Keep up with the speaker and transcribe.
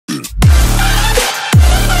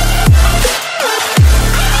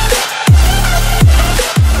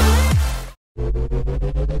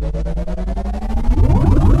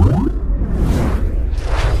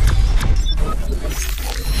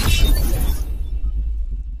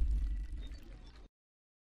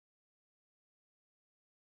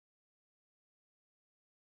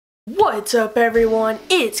What's up everyone,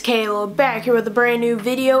 it's Caleb back here with a brand new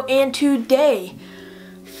video, and today,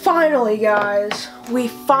 finally guys, we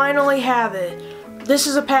finally have it. This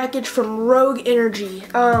is a package from Rogue Energy.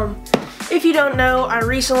 If you don't know, I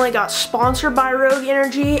recently got sponsored by Rogue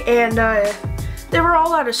Energy, and they were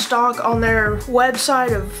all out of stock on their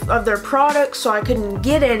website of their products, so I couldn't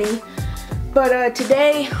get any. But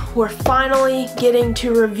today, we're finally getting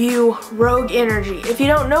to review Rogue Energy. If you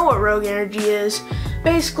don't know what Rogue Energy is,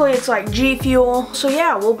 basically it's like GFuel. So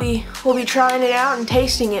yeah, we'll be trying it out and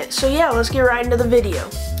tasting it. So yeah, let's get right into the video.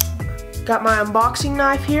 Got my unboxing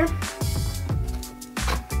knife here.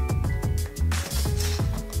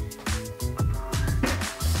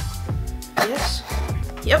 Yes.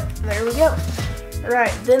 Yep, there we go.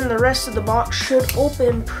 Alright, then the rest of the box should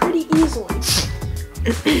open pretty easily.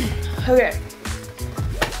 Okay,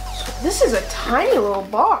 so this is a tiny little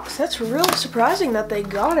box. That's really surprising that they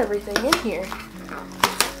got everything in here.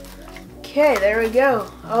 Okay, there we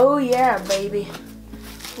go. Oh yeah, baby.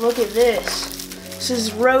 Look at this. This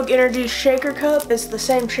is Rogue Energy shaker cup. It's the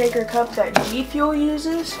same shaker cup that GFuel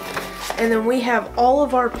uses. And then we have all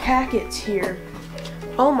of our packets here.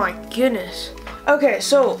 Oh my goodness. Okay,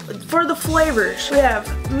 so for the flavors, we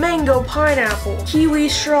have mango pineapple, kiwi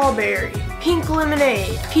strawberry, pink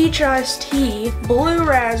lemonade, peach iced tea, blue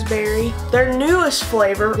raspberry, their newest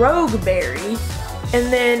flavor, rogue berry,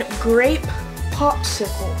 and then grape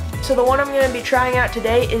popsicle. So the one I'm going to be trying out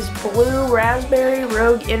today is blue raspberry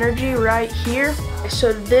Rogue Energy right here.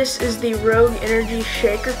 So this is the Rogue Energy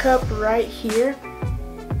shaker cup right here.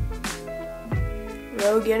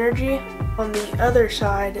 Rogue Energy. On the other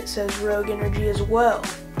side, it says Rogue Energy as well.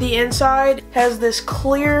 The inside has this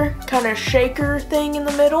clear kind of shaker thing in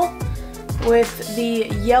the middle with the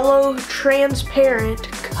yellow transparent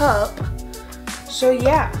cup. So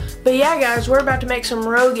yeah. But yeah guys, we're about to make some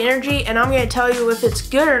Rogue Energy, and I'm going to tell you if it's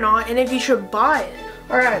good or not and if you should buy it.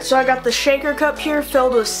 Alright, so I got the shaker cup here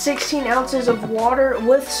filled with 16 ounces of water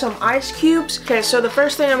with some ice cubes. Okay, so the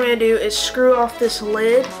first thing I'm going to do is screw off this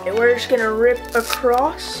lid. And we're just going to rip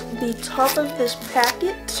across the top of this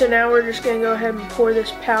packet. So now we're just going to go ahead and pour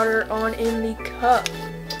this powder on in the cup.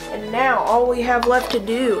 And now all we have left to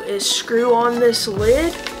do is screw on this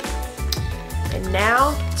lid. And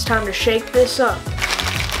now it's time to shake this up.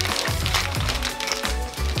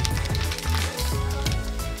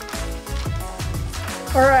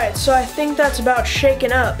 Alright, so I think that's about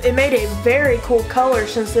shaken up. It made a very cool color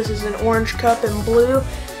since this is an orange cup and blue.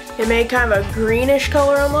 It made kind of a greenish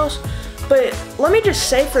color almost. But let me just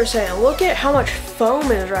say for a second, look at how much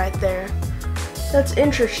foam is right there. That's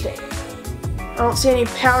interesting. I don't see any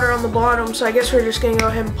powder on the bottom, so I guess we're just going to go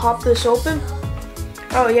ahead and pop this open.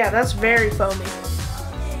 Oh yeah, that's very foamy.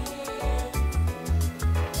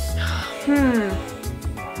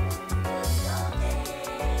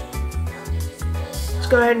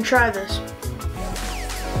 Go ahead and try this.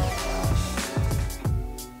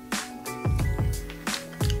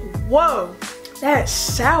 Whoa, that is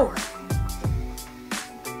sour.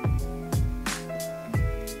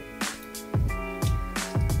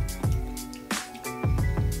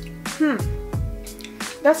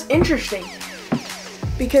 That's interesting,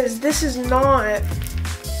 because this is not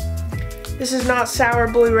sour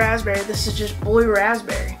blue raspberry. This is just blue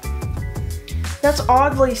raspberry. That's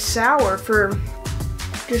oddly sour for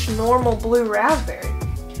just normal blue raspberry.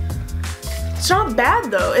 It's not bad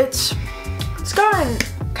though. It's got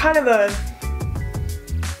kind of a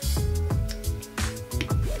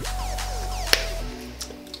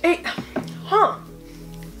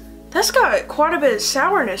that's got quite a bit of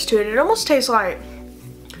sourness to it. It almost tastes like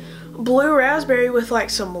blue raspberry with like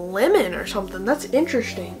some lemon or something. That's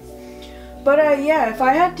interesting. But yeah, if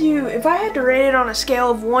I had to rate it on a scale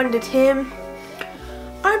of 1 to 10,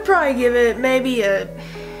 I'd probably give it maybe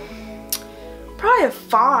probably a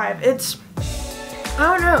 5.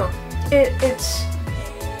 I don't know. It's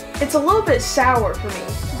a little bit sour for me.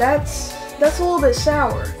 That's a little bit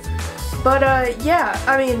sour. But yeah,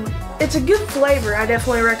 I mean, it's a good flavor. I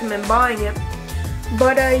definitely recommend buying it.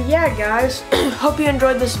 But yeah guys, hope you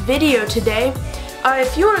enjoyed this video today.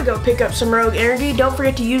 If you want to go pick up some Rogue Energy, don't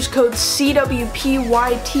forget to use code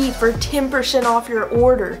CWPYT for 10% off your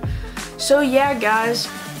order. So yeah guys,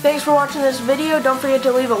 thanks for watching this video. Don't forget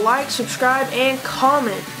to leave a like, subscribe, and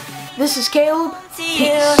comment. This is Caleb. See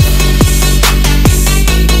ya.